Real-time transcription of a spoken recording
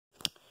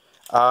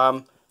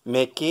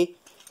Mickey?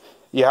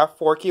 Yeah,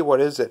 Forky, what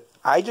is it?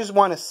 I just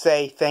want to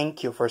say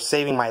thank you for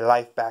saving my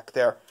life back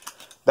there.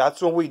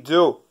 That's what we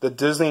do. The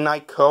Disney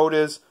night code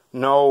is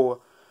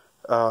no,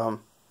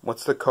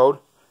 what's the code?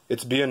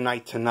 It's be a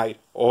night tonight.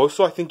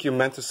 Also, I think you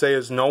meant to say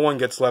is no one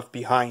gets left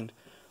behind.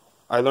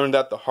 I learned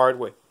that the hard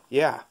way.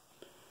 Yeah.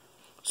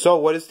 So,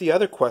 what is the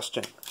other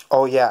question?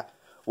 Oh, yeah.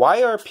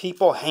 Why are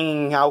people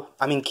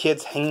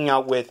kids hanging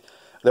out with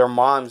their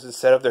moms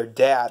instead of their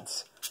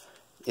dads?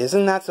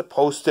 Isn't that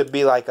supposed to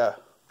be like a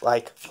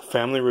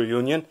family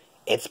reunion?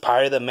 It's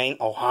part of the main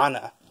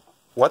ohana.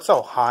 What's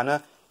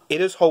ohana?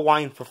 It is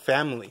Hawaiian for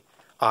family,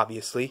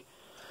 obviously.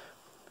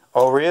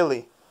 Oh,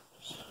 really?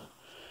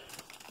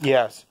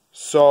 Yes.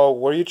 So,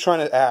 what are you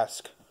trying to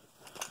ask?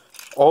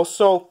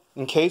 Also,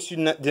 in case you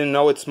didn't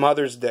know, it's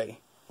Mother's Day.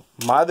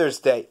 Mother's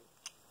Day.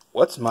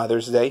 What's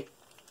Mother's Day?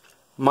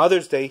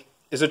 Mother's Day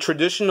is a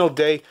traditional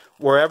day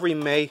where every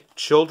May,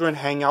 children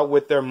hang out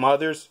with their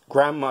mothers,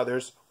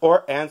 grandmothers,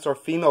 or aunts or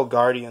female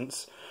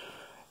guardians.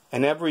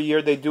 And every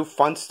year they do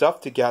fun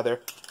stuff together.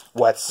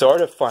 What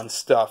sort of fun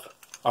stuff?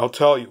 I'll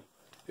tell you.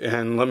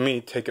 And let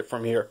me take it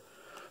from here.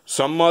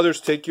 Some mothers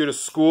take you to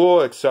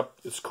school,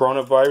 except it's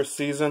coronavirus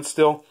season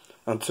still,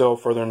 until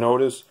further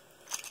notice.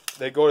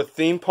 They go to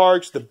theme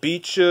parks, the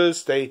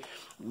beaches, they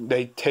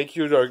take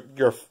you to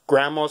your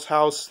grandma's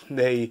house,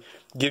 they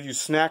give you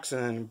snacks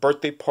and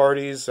birthday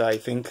parties, I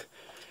think,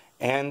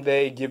 and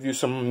they give you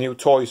some new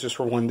toys just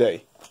for one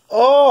day.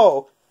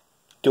 Oh,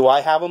 do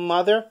I have a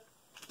mother?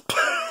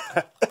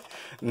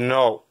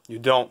 No, you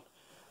don't.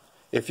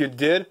 If you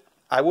did,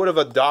 I would have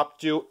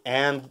adopted you,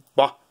 and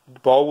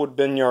Bo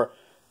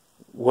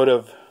would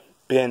have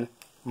been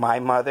my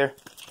mother.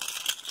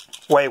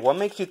 Wait, what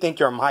makes you think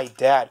you're my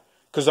dad?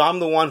 Because I'm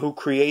the one who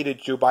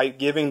created you by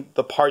giving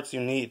the parts you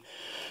need.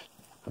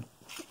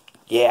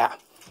 Yeah.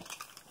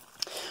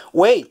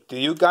 Wait, do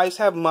you guys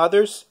have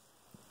mothers?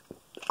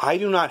 I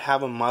do not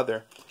have a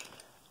mother.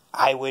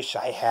 I wish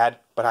I had,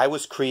 but I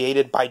was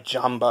created by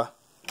Jamba.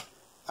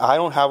 I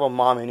don't have a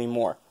mom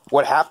anymore.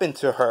 What happened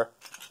to her?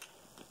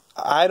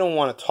 I don't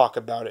want to talk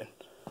about it.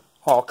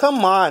 Oh,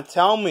 come on,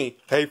 tell me.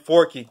 Hey,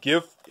 Forky,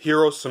 give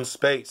heroes some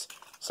space.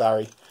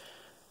 Sorry.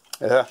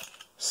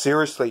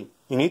 Seriously,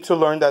 you need to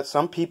learn that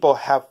some people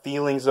have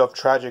feelings of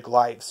tragic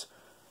lives.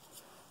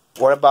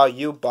 What about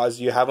you, Buzz?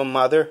 You have a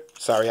mother?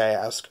 Sorry, I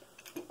asked.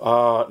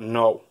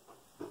 No.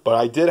 But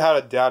I did have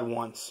a dad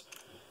once.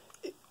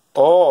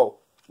 Oh,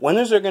 when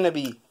is there going to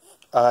be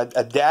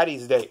a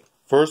Daddy's Day?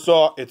 First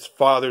off, it's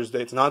Father's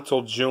Day. It's not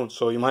till June,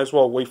 so you might as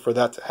well wait for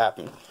that to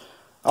happen.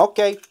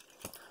 Okay,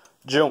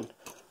 June.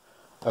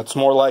 That's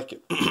more like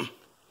it.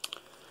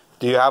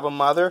 Do you have a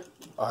mother?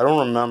 I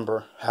don't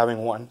remember having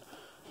one.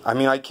 I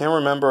mean, I can't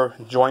remember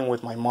enjoying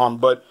with my mom,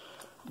 but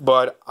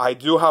I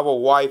do have a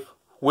wife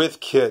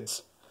with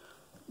kids.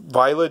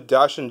 Violet,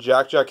 Dash, and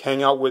Jack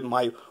hang out with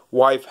my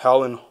wife,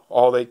 Helen,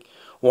 all they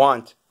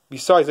want.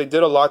 Besides, they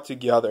did a lot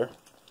together.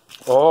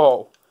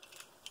 Oh,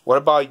 what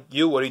about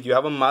you, Woody? Do you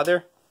have a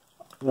mother?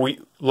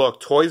 Look,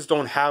 toys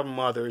don't have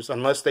mothers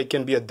unless they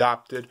can be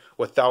adopted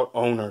without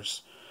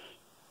owners.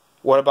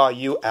 What about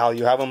you, Al?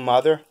 You have a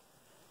mother?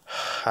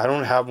 I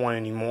don't have one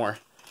anymore.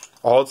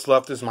 All that's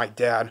left is my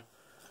dad.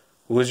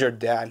 Who is your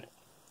dad?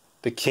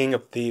 The king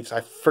of thieves.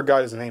 I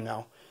forgot his name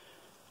now.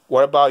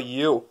 What about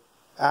you?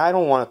 I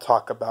don't want to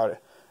talk about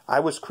it. I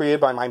was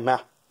created by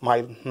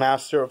my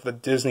master of the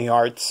Disney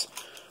arts.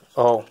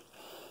 Oh.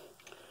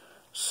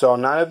 So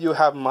none of you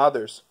have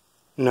mothers?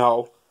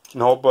 No,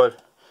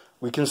 but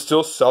we can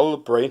still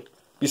celebrate.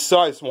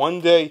 Besides,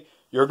 one day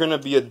you're going to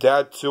be a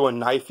dad too,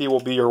 and Knifey will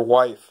be your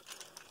wife.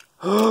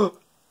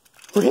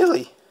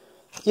 Really?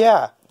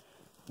 Yeah.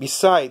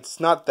 Besides, it's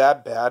not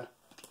that bad.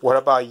 What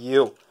about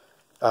you?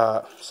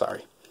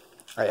 Sorry.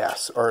 I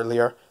asked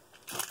earlier.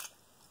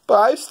 But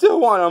I still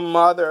want a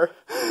mother.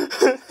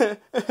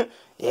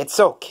 It's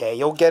okay.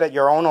 You'll get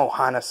your own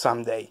ohana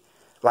someday.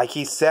 Like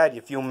he said,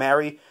 if you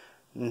marry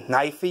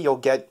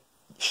Knifey,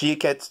 she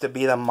gets to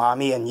be the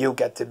mommy and you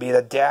get to be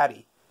the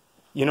daddy.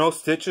 You know,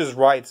 Stitch is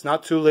right. It's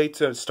not too late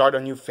to start a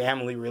new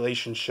family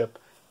relationship.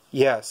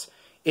 Yes,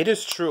 it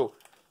is true.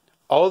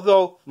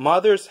 Although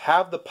mothers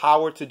have the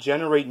power to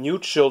generate new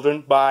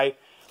children by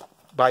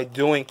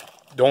doing...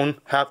 Don't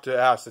have to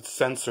ask. It's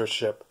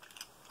censorship.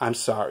 I'm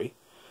sorry.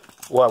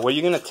 What are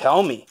you going to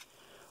tell me?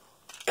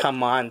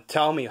 Come on,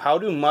 tell me.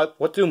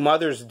 What do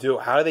mothers do?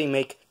 How do they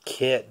make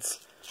kids?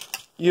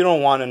 You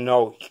don't want to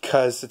know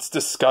because it's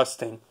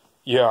disgusting.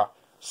 Yeah,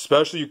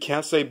 especially you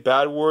can't say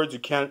bad words. You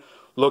can't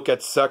look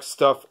at sex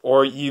stuff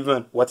or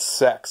even what's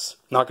sex.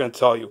 Not going to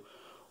tell you.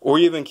 Or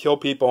even kill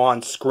people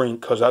on screen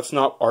because that's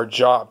not our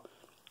job.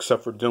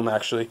 Except for Doom,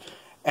 actually.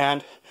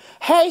 And,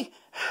 hey,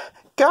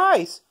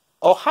 guys.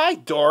 Oh, hi,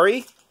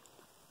 Dory.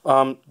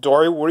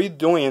 Dory, what are you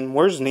doing?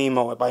 Where's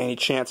Nemo, by any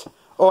chance?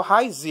 Oh,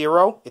 hi,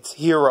 Zero. It's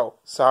Hero.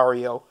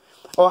 Sorry-o.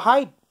 Oh,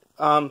 hi,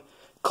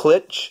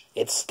 Klitch.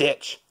 It's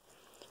Stitch.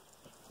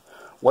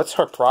 What's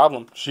her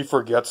problem? She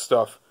forgets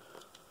stuff.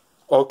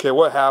 Okay,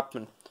 what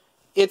happened?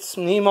 It's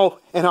Nemo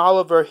and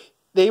Oliver.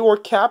 They were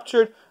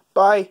captured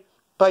by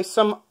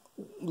some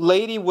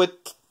lady with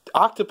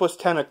octopus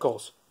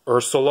tentacles.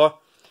 Ursula?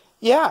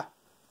 Yeah.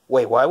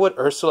 Wait, why would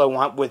Ursula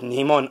want with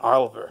Nemo and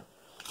Oliver?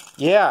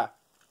 Yeah,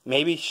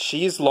 maybe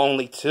she's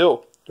lonely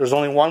too. There's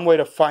only one way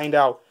to find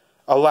out.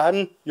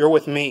 Aladdin, you're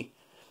with me.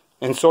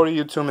 And so are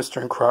you too,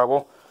 Mr.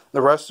 Incredible.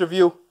 The rest of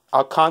you,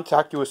 I'll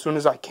contact you as soon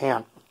as I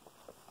can.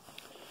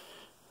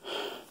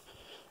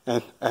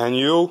 And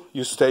you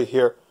stay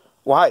here.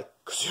 Why?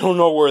 Because you don't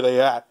know where they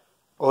at.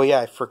 Oh yeah,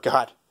 I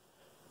forgot.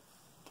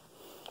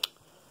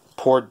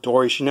 Poor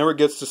Dory, she never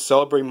gets to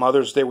celebrate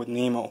Mother's Day with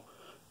Nemo.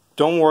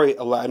 Don't worry,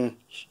 Aladdin.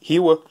 He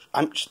will.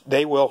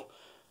 They will.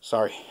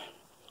 Sorry.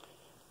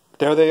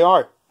 There they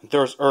are.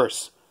 There's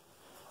Urs.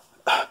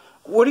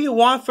 What do you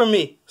want from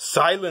me?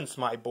 Silence,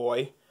 my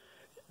boy.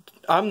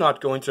 I'm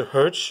not going to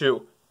hurt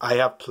you. I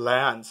have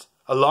plans.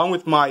 Along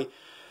with my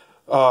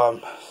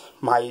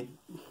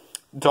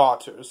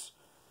daughters.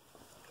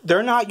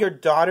 They're not your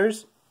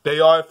daughters. They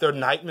are if they're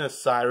nightmare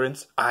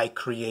sirens. I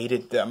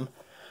created them.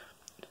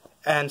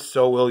 And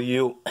so will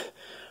you.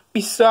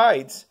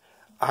 Besides,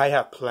 I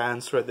have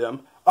plans for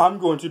them. I'm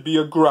going to be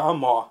a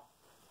grandma.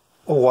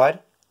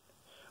 What?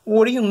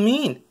 What do you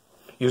mean?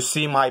 You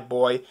see, my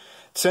boy,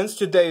 since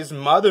today is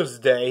Mother's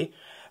Day,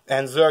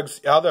 and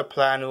Zerg's other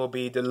plan will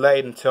be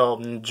delayed until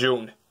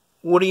June.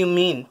 What do you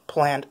mean,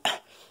 planned?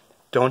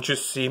 Don't you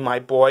see, my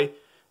boy?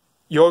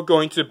 You're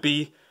going to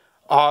be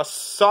our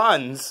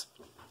sons.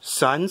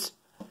 Sons?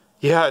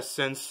 Yes,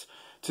 since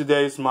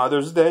today's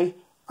Mother's Day.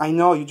 I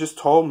know, you just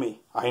told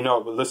me. I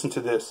know, but listen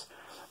to this.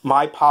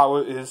 My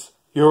power is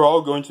you're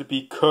all going to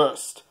be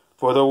cursed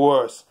for the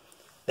worse.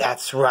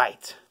 That's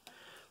right.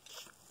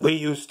 We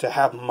used to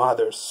have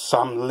mothers.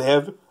 Some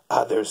live,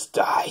 others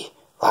die,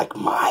 like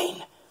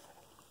mine.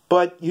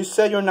 But you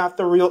said you're not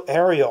the real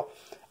Ariel.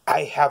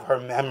 I have her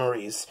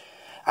memories.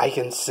 I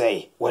can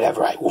say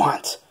whatever I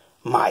want.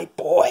 My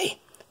boy,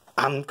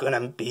 I'm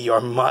gonna be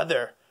your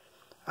mother.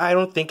 I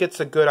don't think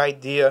it's a good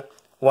idea.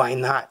 Why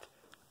not?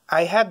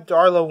 I had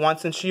Darla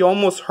once and she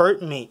almost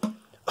hurt me.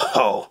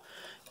 Oh,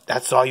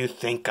 that's all you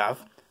think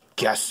of?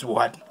 Guess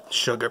what?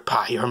 Sugar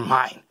pie, you're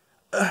mine.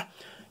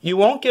 You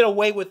won't get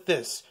away with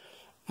this.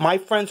 My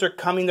friends are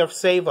coming to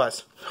save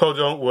us. Oh,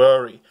 don't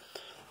worry.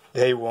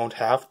 They won't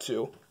have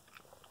to.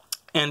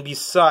 And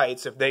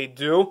besides, if they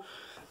do,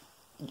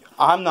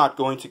 I'm not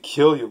going to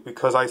kill you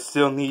because I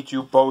still need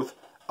you both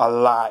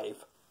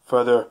alive.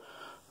 Further,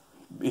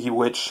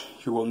 which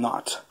you will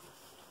not.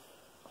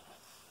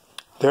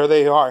 There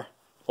they are.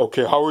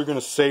 Okay, how are we going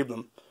to save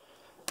them?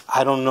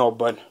 I don't know,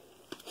 but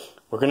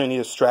we're going to need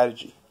a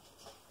strategy.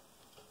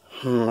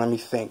 Let me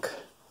think.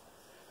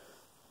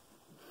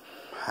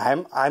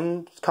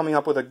 I'm coming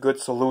up with a good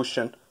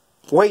solution.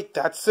 Wait,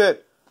 that's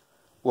it.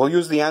 We'll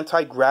use the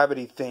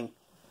anti-gravity thing.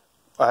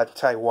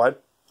 Tell you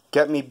what.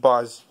 Get me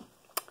Buzz.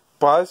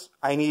 Buzz,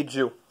 I need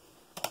you.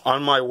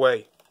 On my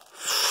way.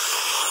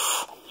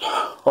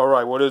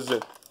 Alright, what is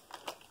it?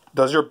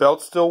 Does your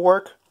belt still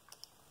work?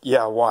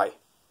 Yeah, why?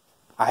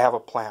 I have a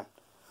plan.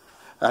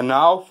 And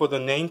now for the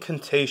name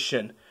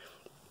contagion.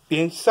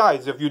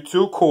 Besides, if you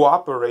two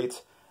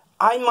cooperate,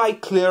 I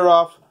might clear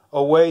off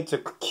a way to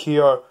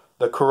cure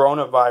the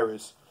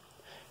coronavirus.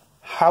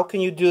 How can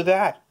you do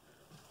that?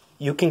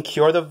 You can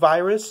cure the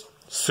virus?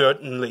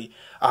 Certainly.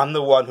 I'm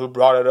the one who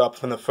brought it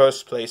up in the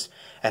first place,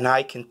 and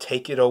I can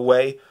take it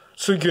away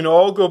so you can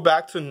all go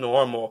back to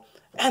normal.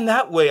 And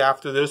that way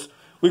after this,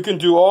 we can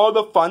do all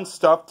the fun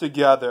stuff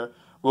together.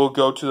 We'll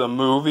go to the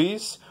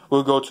movies,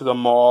 we'll go to the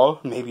mall,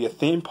 maybe a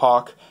theme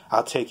park.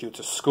 I'll take you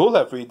to school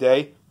every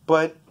day,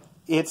 but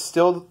it's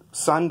still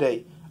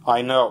Sunday.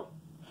 I know.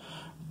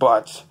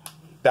 But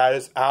that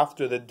is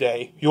after the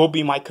day. You'll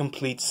be my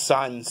complete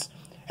sons,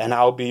 and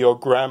I'll be your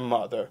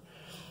grandmother.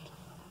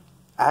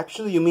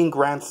 Actually, you mean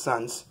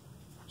grandsons.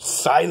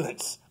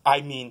 Silence.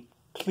 I mean,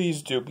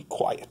 please do be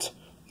quiet.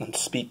 I'm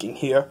speaking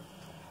here.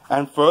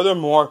 And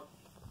furthermore,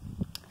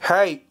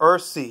 hey,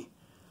 Ursi.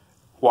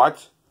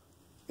 What?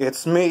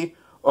 It's me.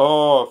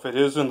 Oh, if it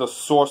isn't the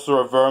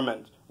sorcerer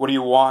vermin. What do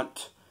you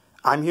want?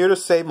 I'm here to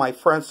save my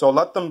friends, so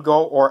let them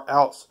go or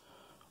else.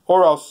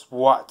 Or else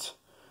what?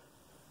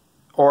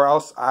 Or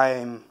else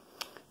I'm...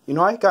 You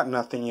know, I got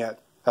nothing yet.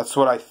 That's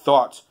what I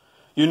thought.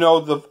 You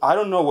know, I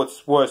don't know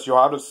what's worse. You're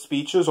out of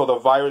speeches or the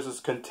virus is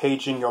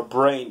contaging your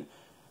brain.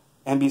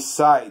 And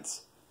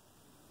besides,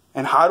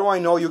 and how do I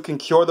know you can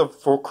cure the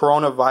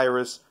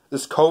coronavirus?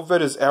 This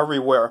COVID is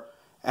everywhere,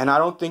 and I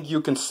don't think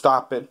you can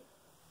stop it.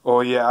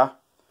 Oh yeah?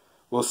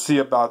 We'll see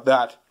about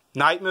that.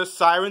 Nightmare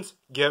sirens,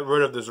 get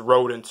rid of this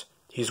rodent.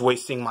 He's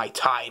wasting my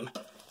time.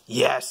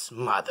 Yes,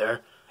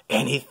 Mother.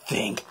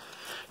 Anything.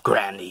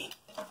 Granny.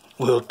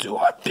 We'll do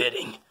our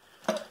bidding.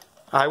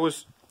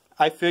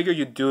 I figured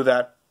you'd do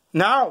that.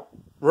 Now!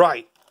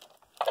 Right.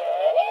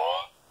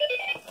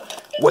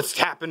 What's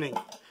happening?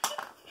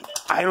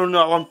 I don't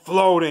know, I'm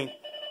floating.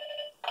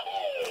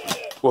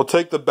 We'll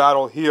take the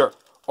battle here.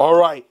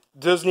 Alright,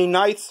 Disney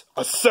Knights,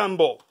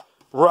 assemble.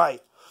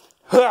 Right.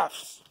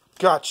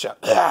 Gotcha.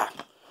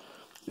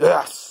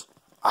 Yes.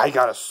 I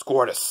got a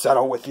score to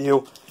settle with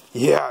you.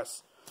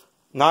 Yes.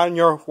 Not in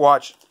your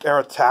watch,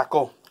 air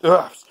tackle.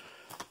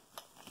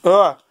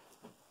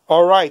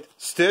 Alright.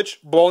 Stitch,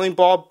 bowling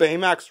ball,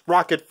 Baymax,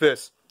 rocket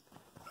fist.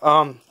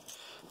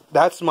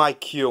 That's my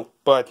cue,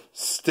 but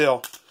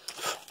still.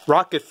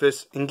 Rocket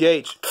fist,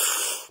 engage.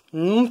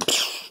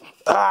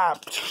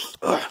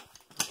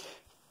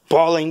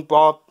 Bowling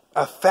ball,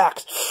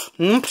 effect.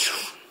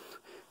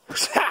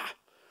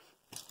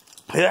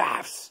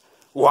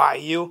 Why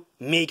you?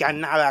 Me got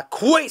nada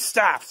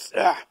stops.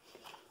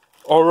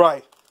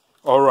 Alright.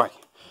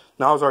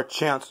 Now's our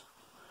chance.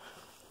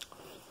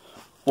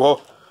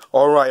 Well,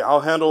 alright,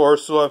 I'll handle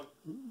Ursula.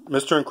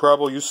 Mr.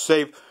 Incredible, you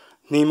save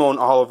Nemo and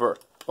Oliver.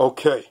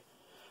 Okay.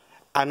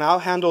 And I'll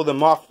handle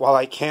them off while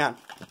I can.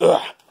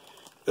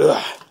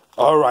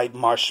 Alright,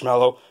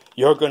 Marshmallow.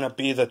 You're gonna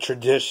be the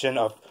tradition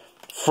of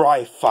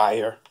fry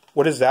fire.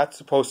 What is that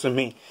supposed to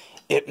mean?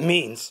 It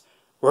means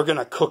we're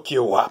gonna cook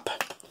you up.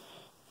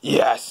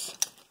 Yes,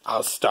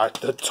 I'll start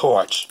the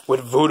torch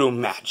with voodoo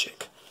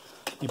magic.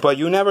 But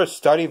you never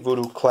study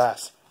voodoo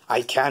class.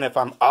 I can if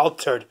I'm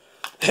altered.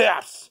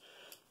 Yes!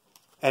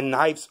 And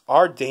knives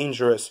are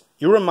dangerous.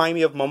 You remind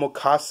me of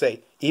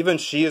Momokase. Even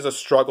she is a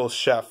struggle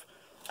chef.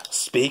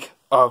 Speak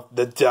of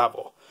the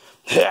devil.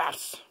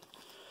 Yes!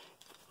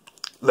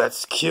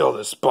 Let's kill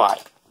this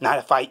bot. Not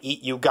if I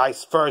eat you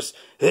guys first.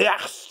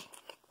 Yes!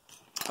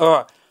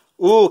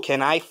 Ooh,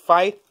 can I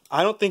fight?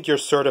 I don't think you're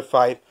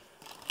certified.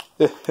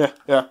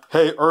 Yeah.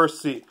 Hey,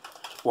 Ursi.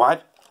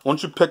 What?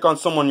 Won't you pick on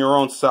someone your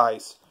own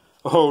size?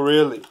 Oh,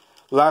 really?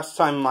 Last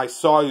time I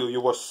saw you,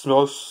 you were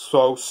so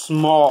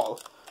small.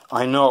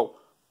 I know.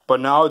 But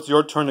now it's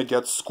your turn to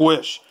get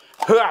squished.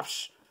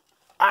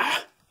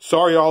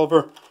 Sorry,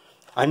 Oliver.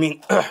 I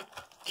mean,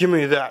 give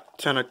me that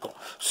tentacle.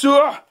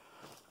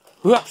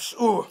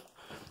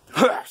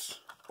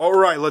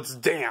 Alright, let's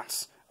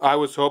dance. I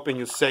was hoping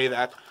you'd say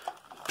that.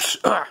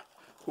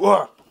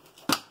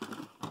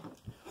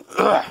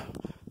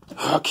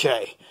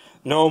 Okay,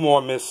 no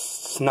more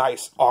Miss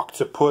Nice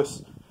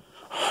Octopus.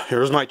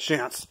 Here's my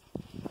chance.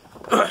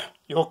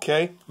 You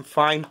okay? I'm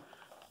fine.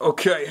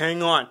 Okay,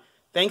 hang on.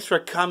 Thanks for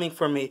coming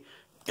for me.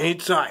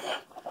 Anytime.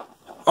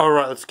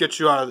 Alright, let's get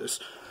you out of this.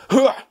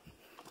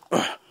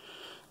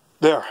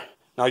 There.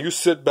 Now you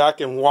sit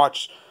back and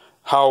watch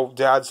how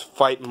dads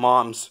fight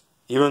moms,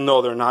 even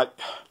though they're not.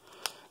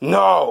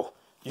 No!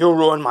 You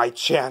ruined my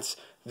chance.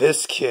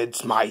 This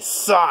kid's my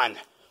son.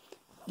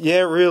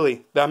 Yeah,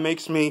 really. That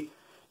makes me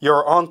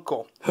your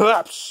uncle.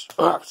 That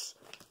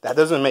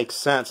doesn't make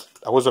sense.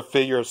 That was a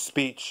figure of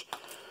speech.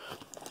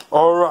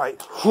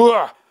 Alright.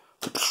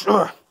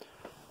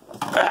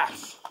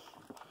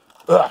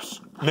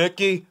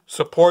 Mickey,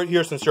 support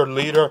here since you're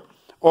leader.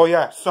 Oh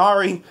yeah,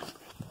 sorry.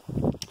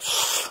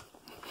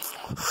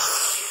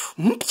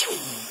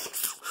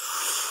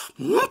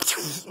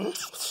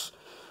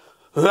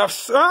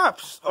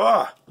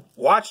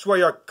 Watch where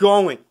you're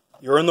going.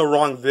 You're in the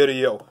wrong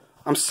video.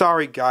 I'm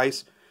sorry,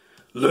 guys.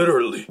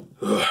 Literally.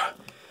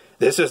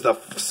 This is the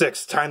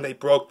 6th time they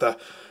broke the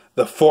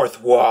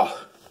 4th wall.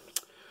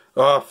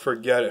 Oh,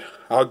 forget it.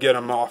 I'll get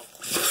him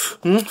off.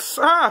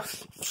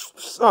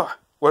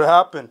 What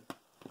happened?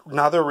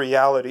 Another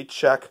reality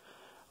check.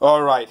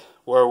 Alright,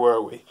 where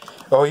were we?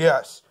 Oh,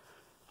 yes.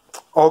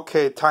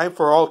 Okay, time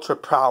for ultra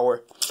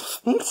power.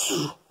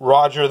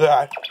 Roger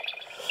that.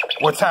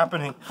 What's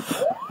happening?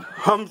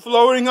 I'm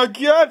floating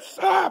again.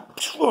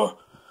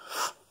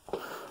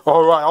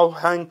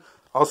 Alright,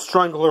 I'll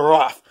strangle her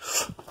off.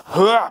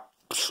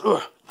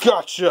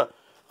 Gotcha.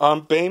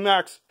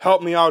 Baymax,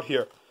 help me out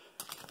here.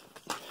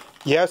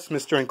 Yes,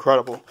 Mr.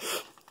 Incredible.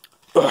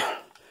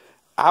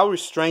 I'll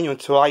restrain you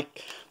until I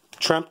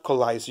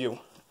tranquilize you.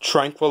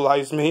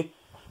 Tranquilize me?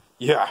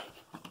 Yeah.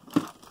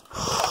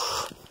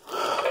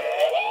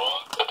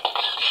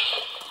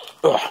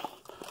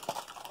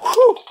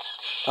 Whew.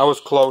 That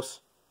was close.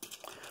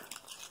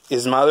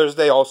 Is Mother's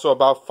Day also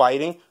about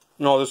fighting?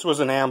 No, this was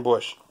an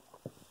ambush.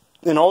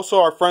 And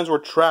also our friends were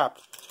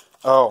trapped.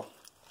 Oh,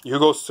 you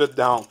go sit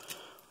down.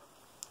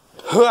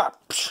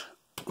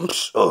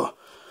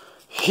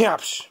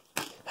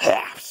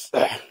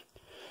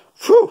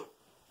 Whew.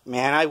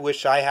 Man, I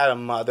wish I had a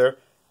mother.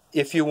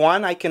 If you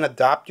want, I can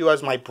adopt you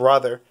as my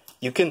brother.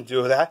 You can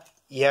do that.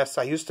 Yes,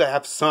 I used to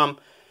have some.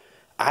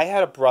 I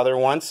had a brother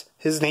once.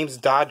 His name's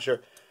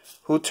Dodger,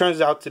 who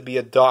turns out to be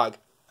a dog.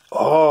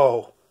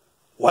 Oh,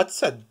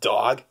 what's a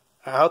dog?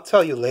 I'll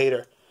tell you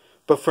later.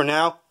 But for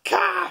now,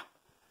 ka!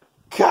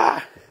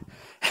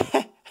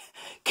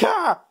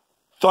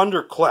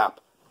 Thunderclap.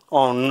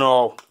 Oh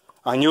no,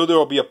 I knew there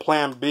would be a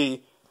plan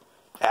B.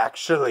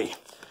 Actually,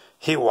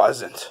 he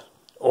wasn't.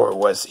 Or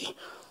was he?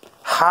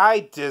 Hi,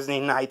 Disney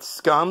Night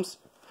scums.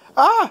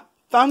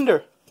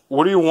 Thunder.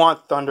 What do you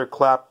want,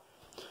 Thunderclap?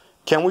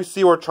 Can we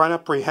see we're trying to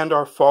apprehend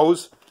our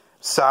foes?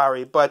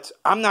 Sorry, but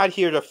I'm not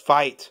here to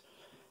fight.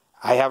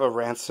 I have a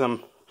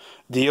ransom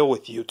deal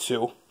with you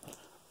two.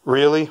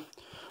 Really?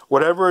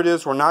 Whatever it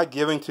is, we're not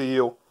giving to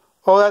you.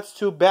 Oh, that's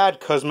too bad,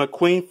 because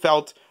McQueen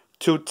felt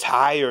too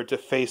tired to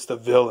face the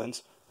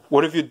villains.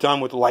 What have you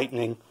done with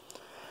Lightning?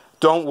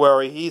 Don't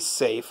worry, he's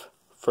safe.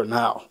 For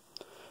now.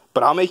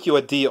 But I'll make you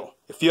a deal.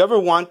 If you ever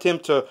want him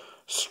to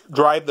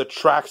drive the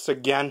tracks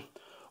again,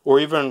 or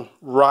even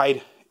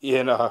ride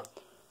in a...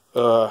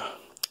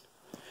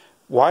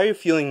 Why are you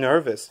feeling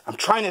nervous? I'm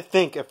trying to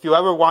think if you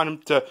ever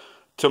want him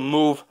to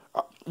move.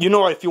 You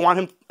know what, if you want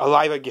him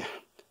alive again.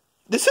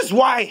 This is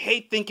why I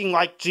hate thinking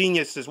like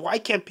geniuses. Why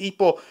can't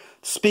people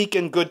speak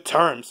in good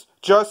terms?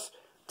 Just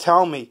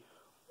tell me,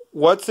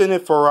 what's in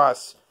it for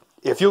us?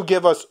 If you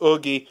give us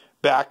Oogie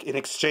back in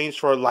exchange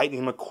for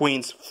Lightning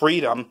McQueen's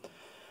freedom,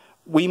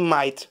 we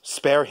might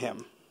spare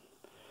him.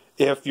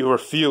 If you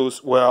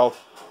refuse, well,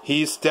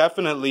 he's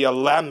definitely a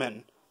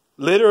lemon.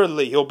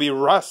 Literally, he'll be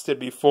rusted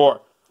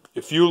before.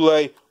 If you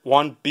lay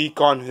one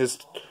beak on his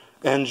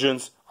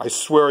engines, I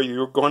swear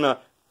you're gonna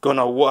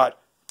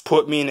what?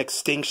 Put me in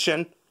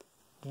extinction?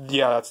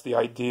 Yeah, that's the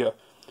idea.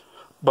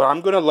 But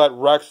I'm gonna let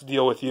Rex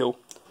deal with you.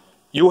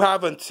 You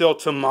have until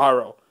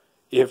tomorrow.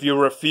 If you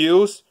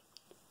refuse,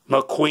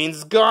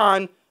 McQueen's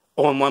gone.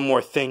 Oh, and one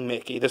more thing,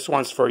 Mickey. This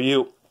one's for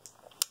you.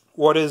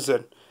 What is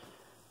it?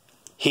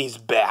 He's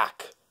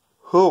back.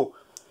 Who?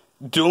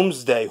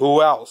 Doomsday.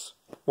 Who else?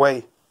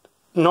 Wait.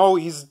 No,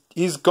 he's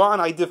gone.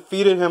 I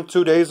defeated him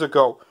 2 days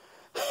ago.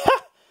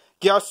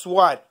 Guess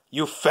what?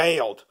 You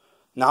failed.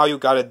 Now you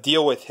gotta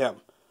deal with him.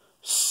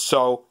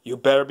 So, you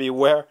better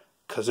beware,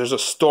 because there's a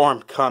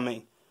storm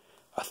coming.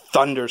 A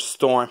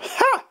thunderstorm.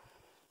 Ha!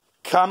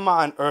 Come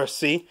on,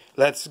 Ursie.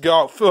 Let's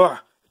go. Ugh,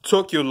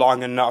 took you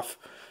long enough.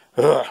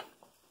 Ugh.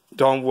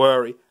 Don't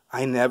worry.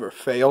 I never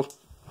failed.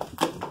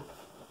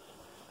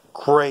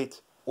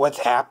 Great. What's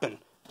happened?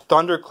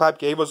 Thunderclap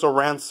gave us a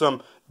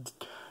ransom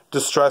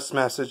distress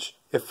message.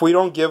 If we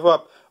don't give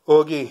up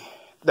Oogie,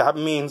 that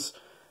means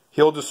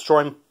they'll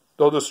destroy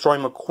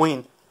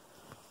McQueen.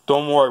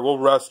 Don't worry, we'll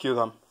rescue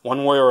them,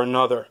 one way or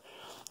another.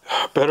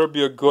 Better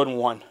be a good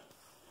one.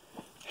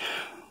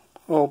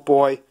 Oh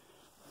boy.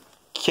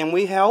 Can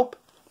we help?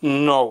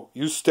 No,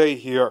 you stay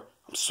here.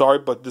 I'm sorry,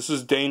 but this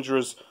is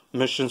dangerous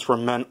missions for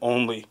men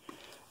only.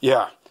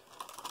 Yeah,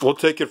 we'll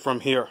take it from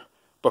here.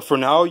 But for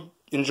now,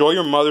 enjoy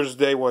your Mother's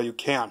Day while you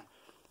can.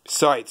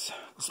 Besides,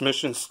 this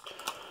mission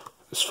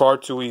is far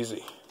too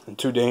easy and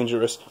too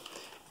dangerous.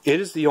 It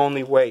is the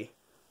only way.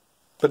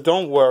 But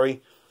don't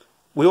worry,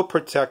 we'll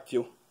protect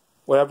you,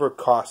 whatever it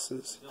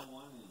costs.